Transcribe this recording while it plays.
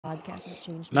podcast that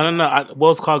changed No, my no, no. life.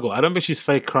 Wells Cargo. I don't think she's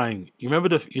fake crying. You remember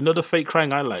the fake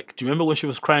crying I like? Do you remember when she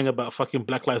was crying about fucking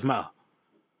Black Lives Matter?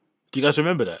 Do you guys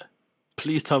remember that?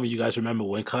 Please tell me you guys remember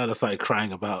when Khalyla started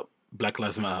crying about Black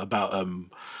Lives Matter, about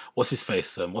what's his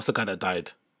face? What's the guy that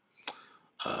died?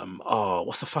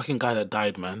 What's the fucking guy that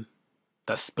died, man?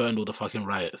 That spurned all the fucking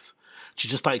riots. She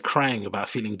just started crying about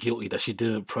feeling guilty that she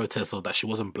didn't protest or that she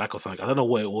wasn't black or something. I don't know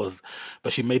what it was,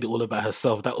 but she made it all about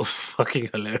herself. That was fucking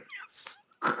hilarious.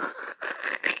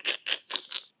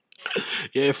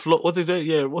 Yeah, what's his name?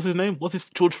 Yeah, what's his name? What's his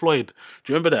George Floyd?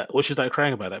 Do you remember that? When she started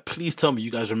crying about that? Please tell me you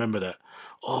guys remember that.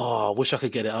 Oh, I wish I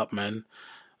could get it up, man.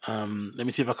 Let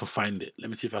me see if I can find it. Let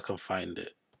me see if I can find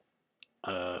it.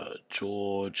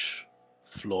 George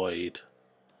Floyd,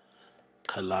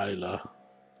 Khalyla,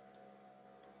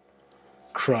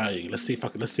 crying. Let's see if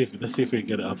we can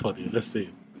get it up on here. Let's see.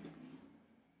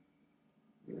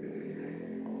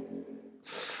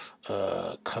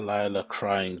 Khalyla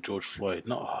crying, George Floyd.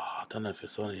 No, I don't know if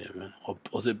it's on here, man. Or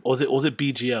was it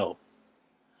BGL?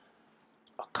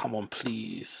 Oh, come on,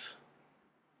 please.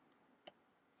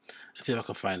 Let's see if I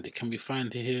can find it. Can we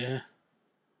find it here?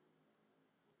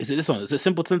 Is it this one? Is it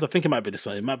Simpletons? I think it might be this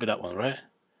one. It might be that one, right?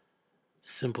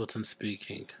 Simpleton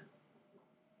speaking.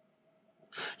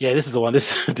 Yeah, this is the one.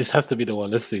 This has to be the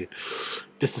one. Let's see.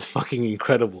 This is fucking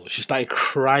incredible. She started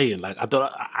crying. Like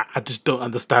I just don't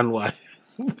understand why.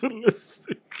 But let's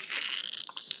see.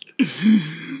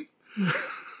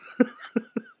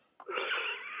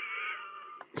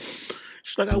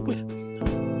 She's like, I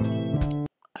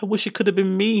wish it could have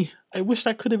been me. I wish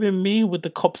that could have been me with the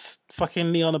cops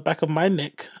fucking knee on the back of my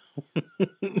neck.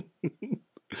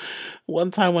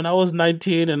 One time when I was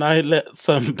 19 and I let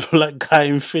some black guy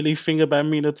in Philly finger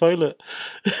bang me in the toilet.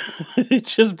 It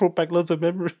just brought back lots of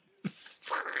memories.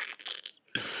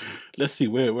 Let's see,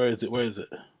 where is it? Where is it?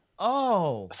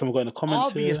 Oh, someone got in the comments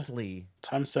obviously, here.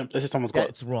 Timestamp. Let's see, someone's got.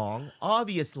 That's wrong.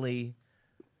 Obviously,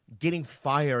 getting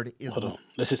fired is. Hold on.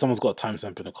 Let's see, someone's got a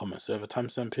timestamp in the comments. Do I have a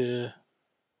timestamp here?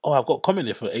 Oh, I've got a comment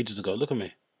here for ages ago. Look at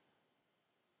me.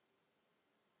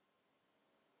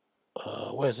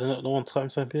 Where's it? No one's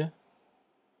timestamp here?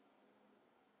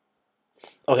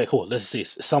 Okay, cool. Let's see.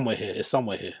 It's somewhere here. It's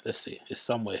somewhere here. Let's see. It's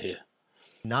somewhere here.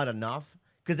 Not enough,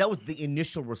 because that was the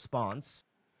initial response.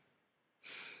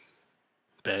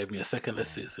 Bear with me a second. Let's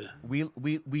see.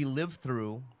 We live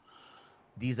through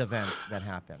these events that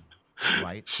happen,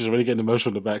 right? She's already getting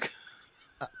emotional in the back.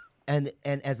 And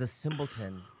as a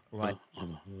simpleton, right,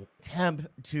 attempt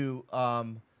to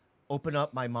open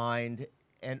up my mind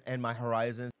and my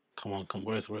horizons. Come on,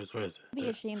 where is it? Be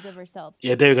ashamed of ourselves.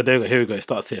 Yeah, there we go. Here we go. It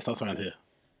starts here. It starts around here.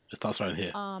 It starts around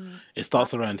here. It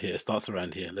starts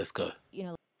around here. Let's go. You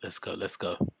know. Let's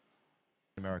go.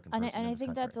 American And person in I this think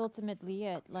country. that's ultimately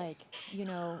it. Like, you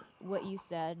know, what you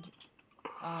said,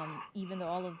 even though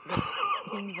all of those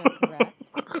things are correct,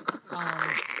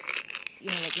 you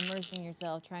know, like immersing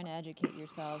yourself, trying to educate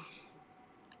yourself,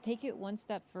 take it one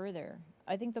step further.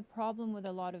 I think the problem with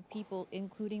a lot of people,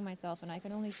 including myself, and I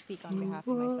can only speak on behalf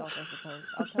of myself, I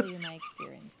suppose, I'll tell you my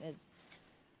experience, is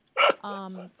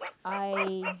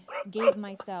I gave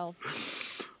myself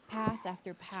pass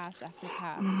after pass after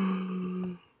pass.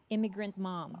 Immigrant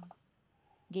mom,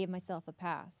 gave myself a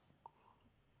pass.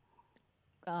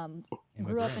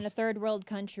 Grew up in a third world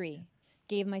country,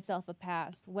 gave myself a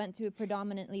pass. Went to a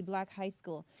predominantly black high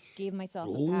school, gave myself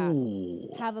a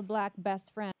pass. Have a black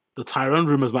best friend. The Tyrone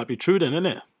rumors might be true then, isn't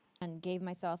it? And gave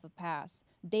myself a pass.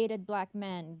 Dated black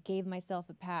men, gave myself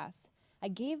a pass. I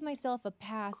gave myself a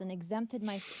pass and exempted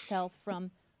myself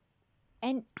from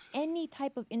any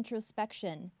type of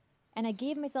introspection. And I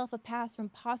gave myself a pass from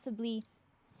possibly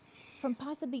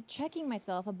checking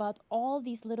myself about all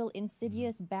these little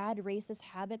insidious, bad, racist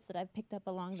habits that I've picked up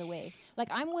along the way. Like,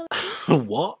 I'm willing.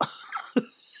 What?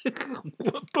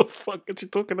 What the fuck are you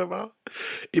talking about?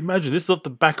 Imagine this is off the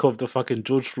back of the fucking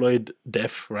George Floyd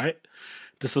death, right?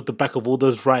 This is off the back of all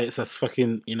those riots that's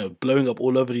fucking, you know, blowing up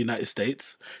all over the United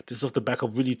States. This is off the back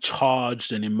of really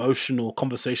charged and emotional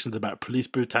conversations about police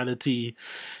brutality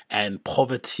and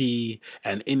poverty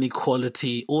and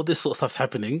inequality. All this sort of stuff's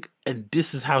happening, and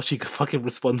this is how she fucking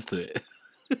responds to it.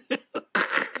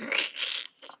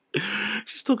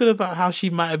 She's talking about how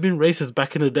she might have been racist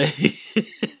back in the day.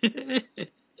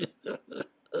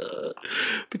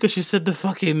 Because she said the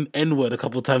fucking N-word a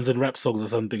couple times in rap songs or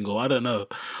something, or I don't know.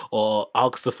 Or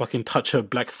asked to fucking touch her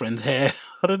black friend's hair.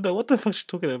 I don't know. What the fuck is she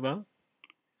talking about?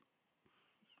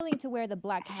 Willing to wear the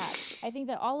black hat. I think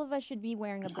that all of us should be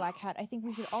wearing a black hat. I think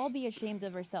we should all be ashamed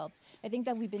of ourselves. I think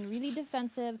that we've been really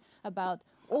defensive about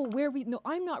oh, where we, no,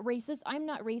 I'm not racist. I'm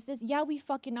not racist. Yeah, we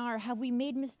fucking are. Have we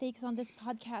made mistakes on this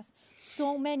podcast?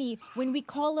 So many. When we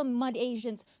call them mud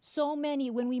Asians, so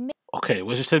many. When we Okay,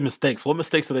 when you say mistakes, what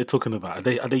mistakes are they talking about?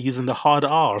 Are they using the hard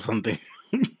R or something?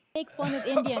 make fun of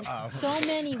Indians, so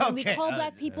many. When we Okay, call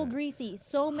black people greasy,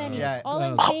 so many. Yeah. All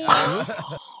I'm saying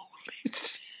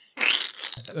is,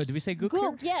 Did we say gook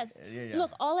Gook, here? yes. Yeah.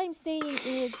 Look, all I'm saying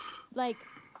is, like,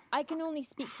 I can only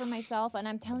speak for myself, and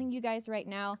I'm telling you guys right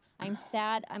now, I'm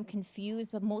sad, I'm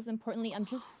confused, but most importantly, I'm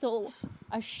just so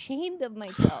ashamed of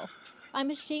myself. I'm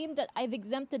ashamed that I've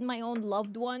exempted my own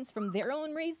loved ones from their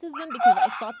own racism because I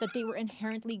thought that they were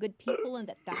inherently good people and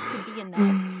that should be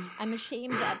enough. I'm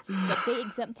ashamed that they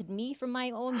exempted me from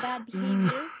my own bad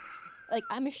behavior. Like,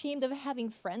 I'm ashamed of having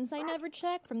friends I never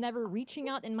check, from never reaching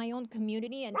out in my own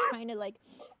community and trying to, like,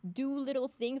 do little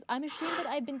things. I'm ashamed that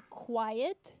I've been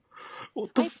quiet.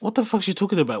 What the fuck are you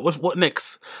talking about? What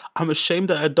next? I'm ashamed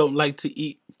that I don't like to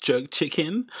eat jerk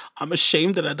chicken. I'm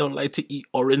ashamed that I don't like to eat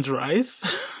orange rice.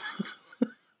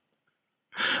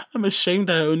 I'm ashamed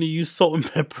that I only use salt and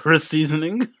pepper as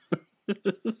seasoning.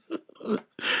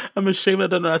 I'm ashamed I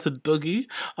don't know how to doggy.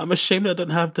 I'm ashamed I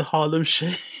don't have the Harlem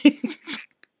Shake.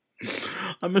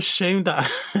 I'm ashamed that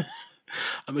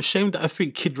I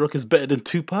think Kid Rock is better than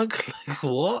Tupac. Like,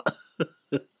 what?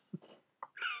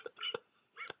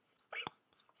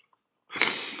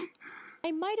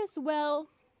 I might as well,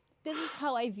 this is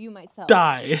how I view myself.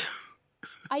 Die.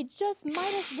 I just might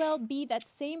as well be that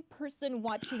same person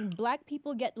watching black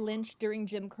people get lynched during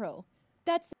Jim Crow.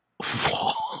 That's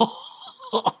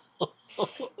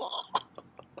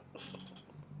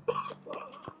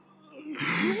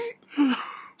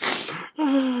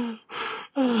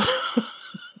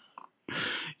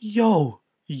Yo.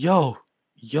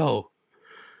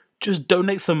 Just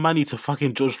donate some money to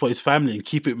fucking George Floyd's family and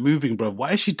keep it moving, bro.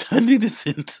 Why is she turning this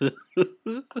into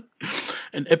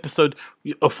an episode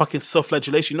of fucking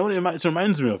self-flagellation? You know what it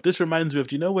reminds me of? This reminds me of,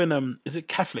 do you know when, is it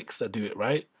Catholics that do it,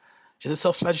 right? Is it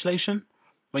self-flagellation?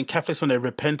 When Catholics, when they're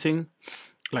repenting,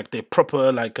 like they're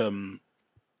proper, like, the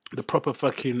proper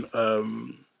fucking,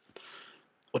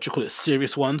 what you call it,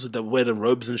 serious ones that wear the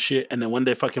robes and shit, and then when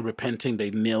they're fucking repenting,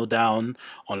 they kneel down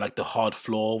on like the hard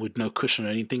floor with no cushion or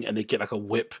anything, and they get like a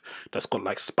whip that's got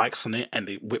like spikes on it, and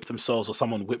they whip themselves or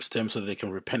someone whips them so that they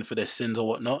can repent for their sins or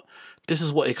whatnot. This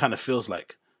is what it kind of feels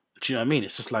like. Do you know what I mean?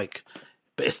 It's just like,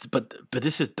 but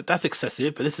that's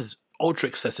excessive, but this is ultra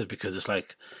excessive because it's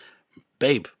like,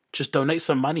 babe, just donate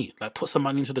some money, like put some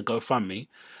money into the GoFundMe.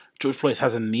 George Floyd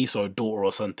has a niece or a daughter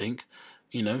or something,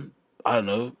 you know, I don't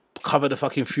know, cover the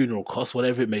fucking funeral costs,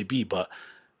 whatever it may be. But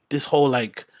this whole,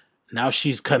 like, now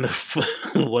she's kind of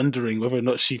wondering whether or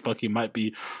not she fucking might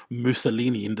be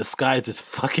Mussolini in disguise is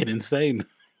fucking insane.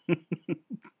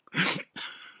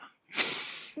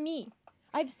 It's me.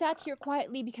 I've sat here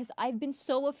quietly because I've been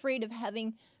so afraid of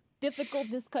having difficult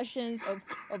discussions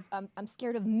I'm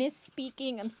scared of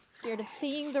misspeaking. I'm scared of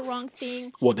saying the wrong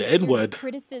thing. What, the N word?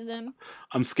 Criticism.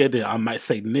 I'm scared that I might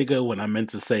say nigger when I meant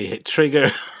to say hit trigger.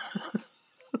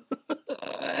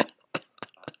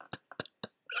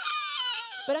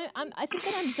 But I think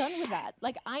that I'm done with that.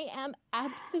 Like, I am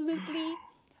absolutely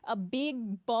a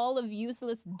big ball of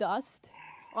useless dust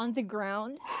on the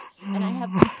ground, and I have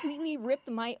completely ripped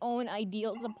my own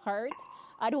ideals apart.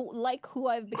 I don't like who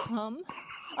I've become.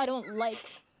 I don't like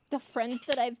the friends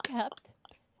that I've kept,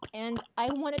 and I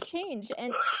want to change.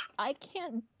 And I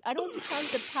don't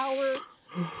have the power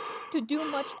to do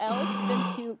much else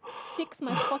than to fix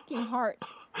my fucking heart.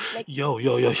 Like, Yo.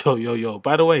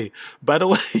 By the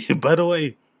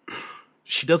way,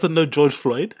 she doesn't know George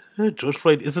Floyd. George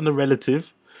Floyd isn't a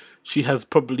relative. She has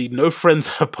probably no friends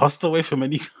that have passed away from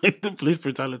any kind of police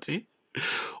brutality.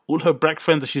 All her black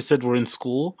friends, as she said, were in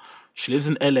school. She lives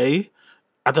in LA.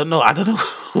 I don't know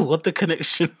what the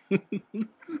connection.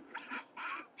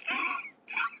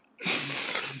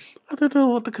 I don't know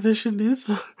what the connection is.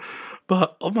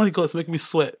 But, oh my God, it's making me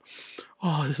sweat.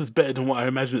 Oh, this is better than what I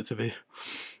imagined it to be.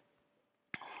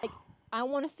 Like, I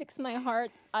want to fix my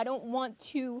heart. I don't want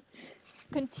to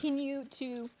continue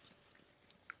to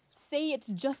say it's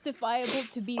justifiable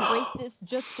to be racist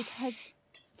just because,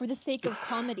 for the sake of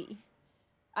comedy.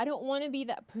 I don't want to be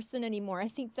that person anymore. I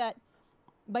think that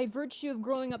by virtue of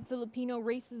growing up Filipino,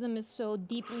 racism is so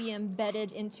deeply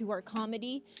embedded into our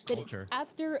comedy that it's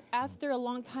after a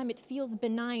long time it feels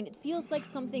benign. It feels like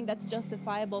something that's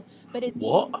justifiable, but it...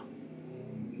 What?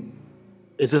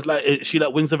 Is this like, is she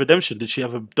like Wings of Redemption? Did she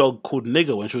have a dog called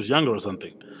Nigger when she was younger or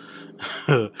something?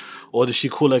 Or did she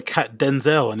call her cat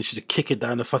Denzel and she just kick it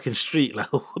down the fucking street?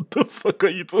 Like, what the fuck are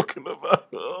you talking about?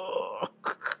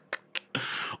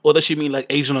 Or does she mean like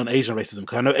Asian on Asian racism?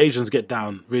 Because I know Asians get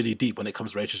down really deep when it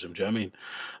comes to racism. Do you know what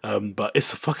I mean? But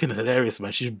it's fucking hilarious,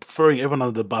 man. She's throwing everyone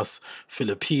under the bus: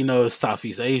 Filipinos,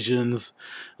 Southeast Asians,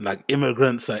 like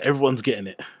immigrants. Like everyone's getting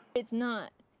it. It's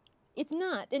not. It's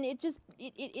not, and it's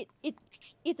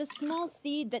a small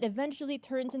seed that eventually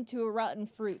turns into a rotten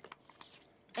fruit.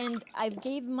 And I've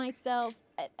gave myself,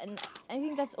 and I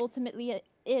think that's ultimately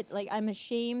it. Like, I'm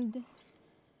ashamed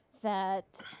that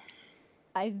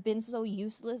I've been so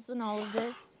useless in all of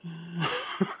this,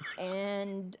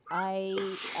 and I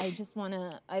just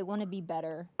wanna be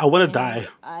better. I want to And die.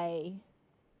 I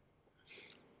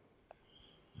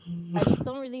just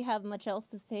don't really have much else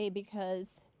to say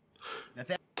because.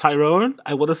 Tyrone,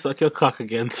 I want to suck your cock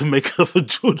again to make up for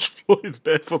George Floyd's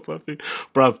death or something.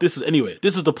 Bruv, this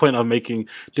is the point I'm making.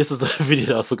 This is the video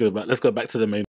that I was talking about. Let's go back to the main.